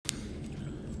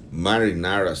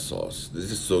Marinara sauce.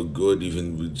 This is so good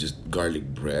even with just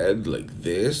garlic bread like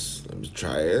this. Let me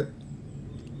try it.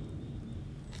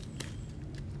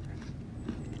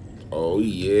 Oh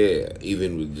yeah,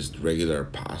 even with just regular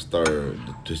pasta or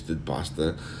the twisted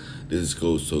pasta, this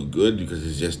goes so good because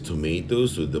it's just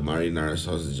tomatoes. So the marinara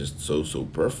sauce is just so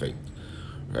perfect,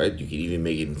 right? You can even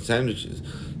make it in sandwiches.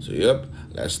 So yep,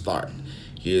 let's start.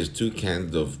 Here's 2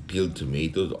 cans of peeled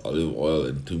tomatoes, olive oil,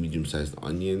 and 2 medium-sized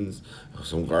onions,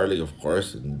 some garlic, of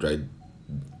course, and dried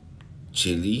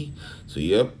chili. So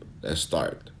yep, let's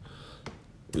start.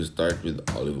 We start with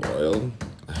olive oil,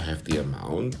 a hefty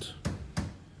amount.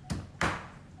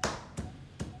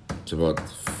 It's about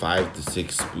 5 to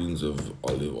 6 spoons of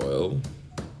olive oil.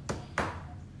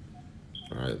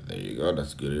 All right, there you go.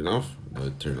 That's good enough.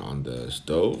 Now turn on the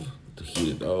stove to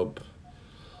heat it up.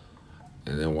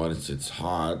 And then once it's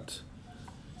hot,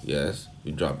 yes,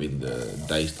 we drop in the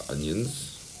diced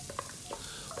onions.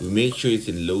 We make sure it's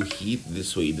in low heat.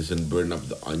 This way it doesn't burn up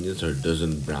the onions or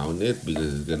doesn't brown it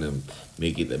because it's gonna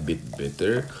make it a bit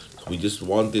bitter. We just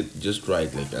want it just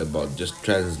right, like about just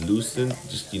translucent,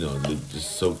 just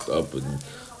just soaked up and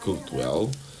cooked well.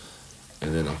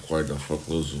 And then of course the 4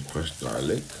 cloves of crushed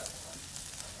garlic.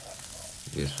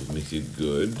 Yes, we mix it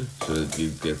good so that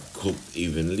it gets cooked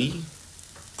evenly.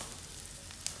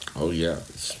 Oh yeah,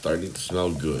 it's starting to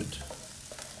smell good.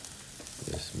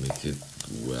 Yes, mix it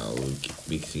well. Keep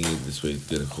mixing it this way. It's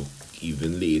gonna cook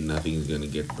evenly and nothing's gonna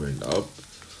get burned up.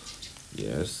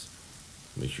 Yes,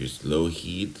 make sure it's low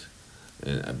heat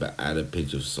and add a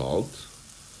pinch of salt.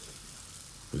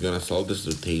 We're gonna salt this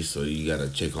to taste, so you gotta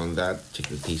check on that. Check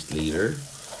the taste later.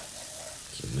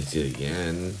 So mix it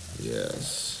again.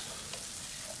 Yes.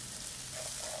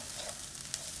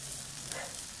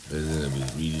 This is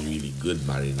gonna be really good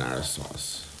marinara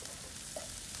sauce.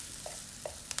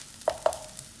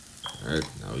 Alright,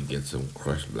 now we get some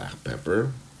crushed black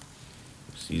pepper.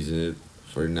 Season it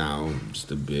for now,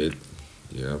 just a bit.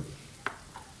 Yep.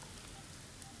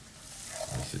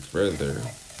 Mix it further.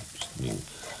 You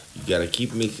gotta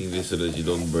keep mixing this so that you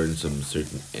don't burn some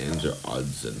certain ends or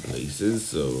odds and places,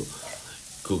 so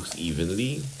it cooks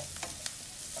evenly.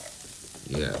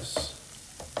 Yes.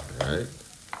 Alright.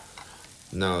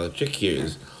 Now the trick here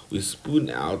is we spoon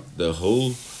out the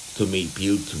whole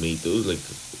peeled tomatoes, like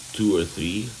 2 or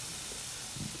 3,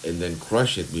 and then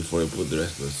crush it before I put the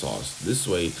rest of the sauce. This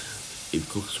way it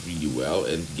cooks really well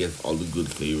and gets all the good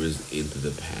flavors into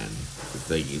the pan. It's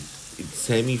like it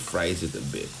semi-fries it a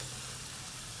bit.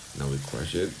 Now we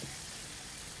crush it.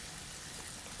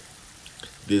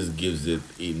 This gives it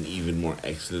an even more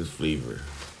excellent flavor.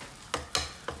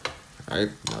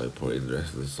 Alright, now we pour in the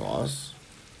rest of the sauce.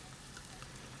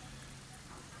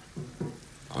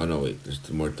 Oh no, wait, there's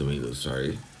 2 more tomatoes,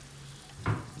 sorry.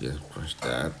 Just crush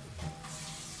that.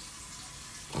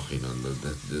 Okay, no,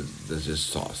 that's just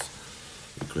sauce.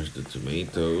 We crush the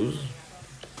tomatoes.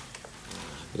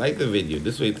 Like the video,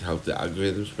 this way it helps the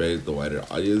algorithm spread it to a wider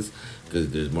audience because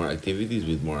there's more activities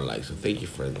with more likes. So thank you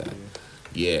for that.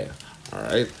 Yeah,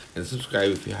 alright. And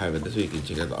subscribe if you haven't. This way you can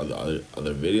check out all the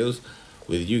other videos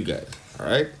with you guys.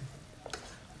 Alright?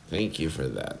 Thank you for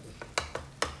that.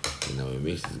 Okay, now we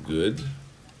mix this good.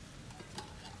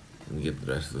 And get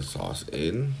the rest of the sauce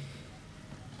in.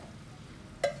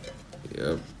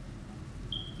 Yep.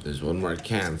 There's 1 more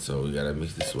can, so we gotta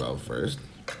mix this well first.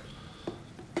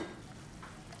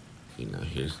 Okay, now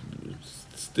here's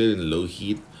still in low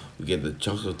heat. We get the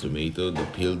chunks of tomato, the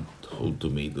peeled whole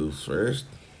tomatoes first.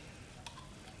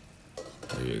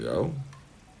 There you go.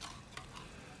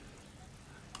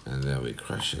 And then we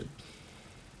crush it.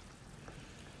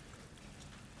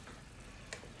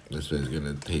 This way it's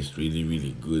gonna taste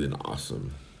really good and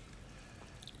awesome.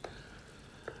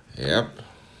 Yep.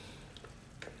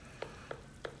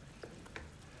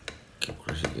 Keep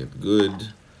crushing it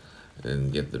good.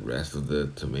 And get the rest of the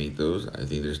tomatoes. I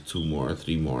think there's 2 more,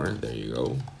 3 more. There you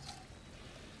go.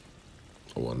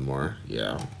 1 more,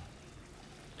 yeah.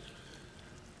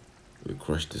 We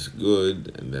crush this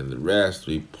good, and then the rest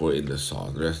we pour in the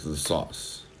sauce, the rest of the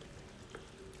sauce.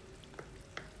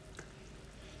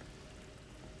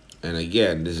 And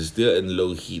again, this is still in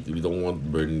low heat. We don't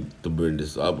want to burn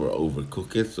this up or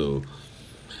overcook it, so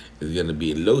it's gonna be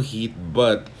in low heat,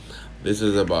 but this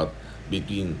is about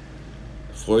between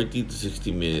 40 to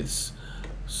 60 minutes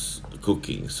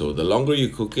cooking. So the longer you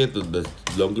cook it, the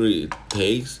longer it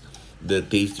takes, the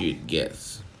tastier it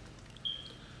gets.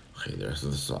 Okay, the rest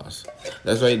of the sauce.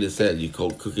 That's why they said you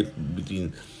cook it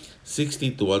between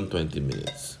 60 to 120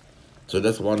 minutes. So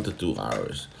that's 1 to 2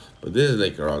 hours. But this is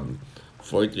like around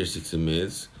 40 or 60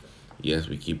 minutes. Yes,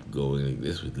 we keep going like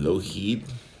this with low heat.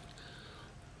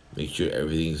 Make sure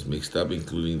everything is mixed up,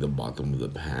 including the bottom of the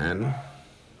pan.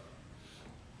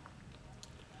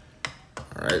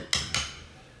 Alright.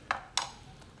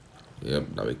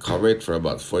 Yep, now we cover it for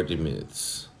about 40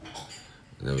 minutes.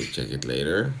 And then we check it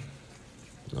later.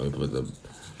 Now we put the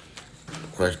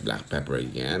crushed black pepper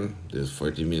again. This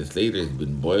 40 minutes later, it's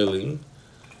been boiling.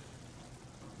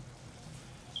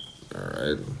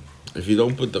 Alright. If you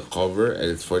don't put the cover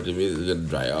and it's 40 minutes, it's gonna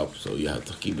dry up. So you have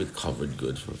to keep it covered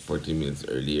good for 40 minutes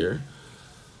earlier.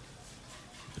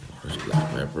 Crushed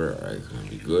black pepper, alright, it's gonna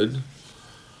be good.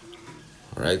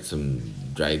 Alright, some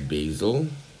dried basil.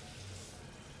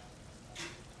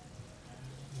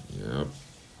 Yep.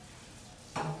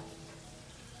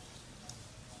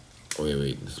 Oh,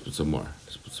 wait, let's put some more.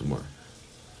 Let's put some more.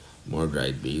 More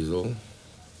dried basil.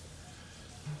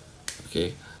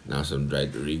 Okay, now some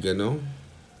dried oregano.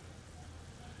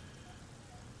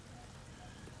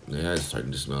 Yeah, it's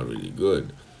starting to smell really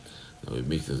good. Now we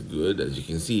mix this good. As you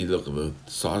can see, look, the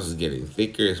sauce is getting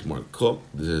thicker. It's more cooked.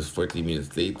 This is 40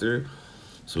 minutes later.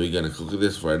 So we're gonna cook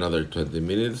this for another 20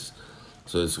 minutes.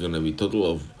 So it's gonna be total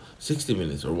of 60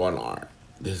 minutes or 1 hour.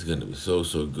 This is gonna be so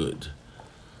good.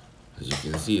 As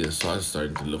you can see, the sauce is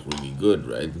starting to look really good,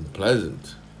 right? And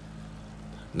pleasant.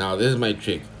 Now this is my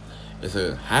trick. It's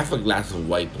a half a glass of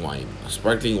white wine, a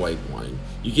sparkling white wine.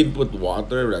 You can put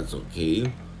water, that's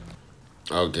okay.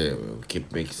 Okay, we'll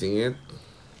keep mixing it.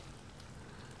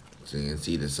 So you can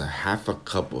see there's a half a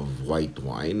cup of white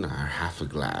wine, or half a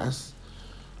glass.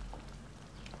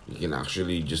 You can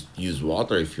actually just use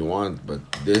water if you want, but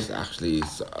this actually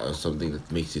is something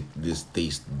that makes this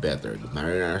taste better. The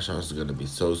marinara sauce is gonna be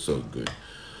so good.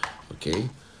 Okay.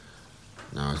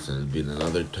 Now it's been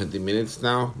another 20 minutes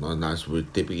now. Now we're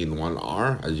tipping in 1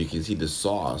 hour. As you can see, the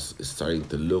sauce is starting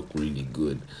to look really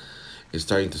good. It's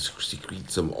starting to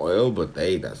secrete some oil, but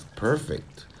hey, that's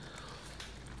perfect.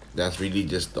 That's really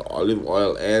just the olive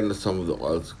oil and some of the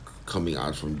oils coming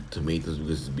out from the tomatoes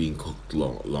because it's being cooked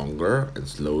longer and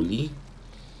slowly.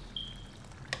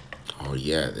 Oh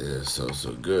yeah, this is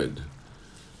so good.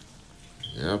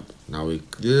 Yep. Now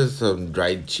this is some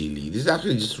dried chili. This is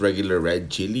actually just regular red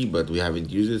chili, but we haven't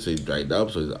used it, so it dried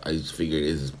up. So I just figured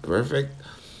this is perfect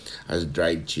as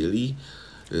dried chili.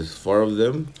 There's 4 of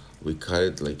them. We cut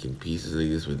it like in pieces like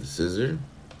this with a scissor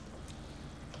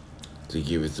to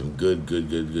give it some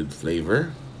good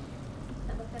flavor.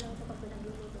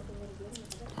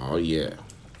 Oh yeah.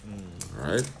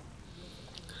 Alright.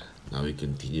 Now we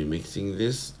continue mixing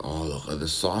this. Oh look, the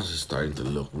sauce is starting to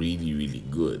look really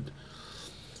good.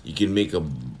 You can make a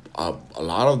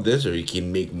lot of this, or you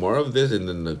can make more of this, and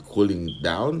then the cooling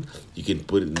down, you can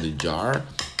put it in the jar.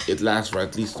 It lasts for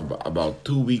at least about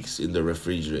 2 weeks in the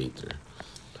refrigerator.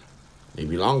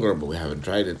 Maybe longer, but we haven't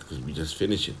tried it because we just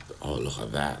finished it. Oh, look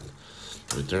at that.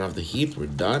 We turn off the heat. We're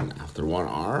done after 1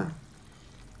 hour.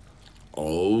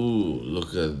 Oh,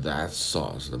 look at that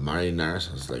sauce. The marinara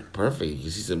sauce is like perfect. You can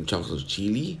see some chunks of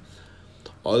chili.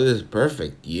 Oh, this is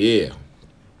perfect. Yeah.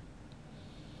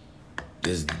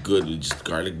 This is good with just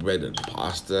garlic bread and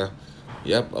pasta.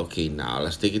 Yep. Okay, now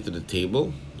let's take it to the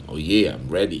table. Oh, yeah, I'm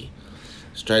ready.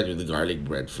 Let's try it with the garlic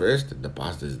bread first. The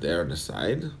pasta is there on the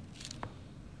side.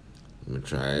 I'm gonna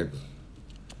try it.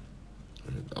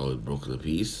 Oh, it broke the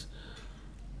piece.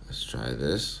 Let's try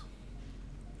this.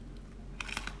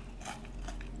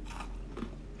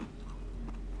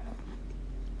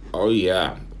 Oh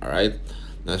yeah, alright.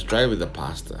 Let's try it with the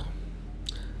pasta.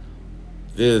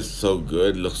 This is so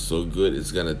good, looks so good.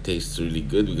 It's gonna taste really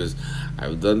good because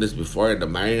I've done this before and the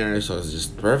marinara sauce is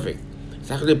just perfect. It's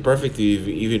actually perfect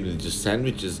even with just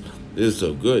sandwiches. This is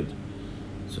so good.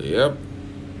 So yep.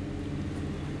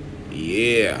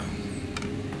 Yeah.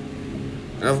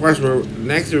 And of course,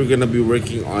 we're gonna be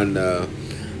working on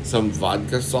some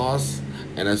vodka sauce,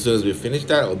 and as soon as we finish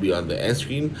that, it'll be on the end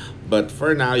screen. But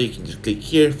for now, you can just click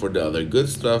here for the other good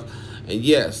stuff. And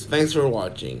yes, thanks for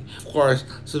watching. Of course,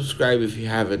 subscribe if you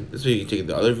haven't. This way you can check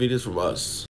the other videos from us.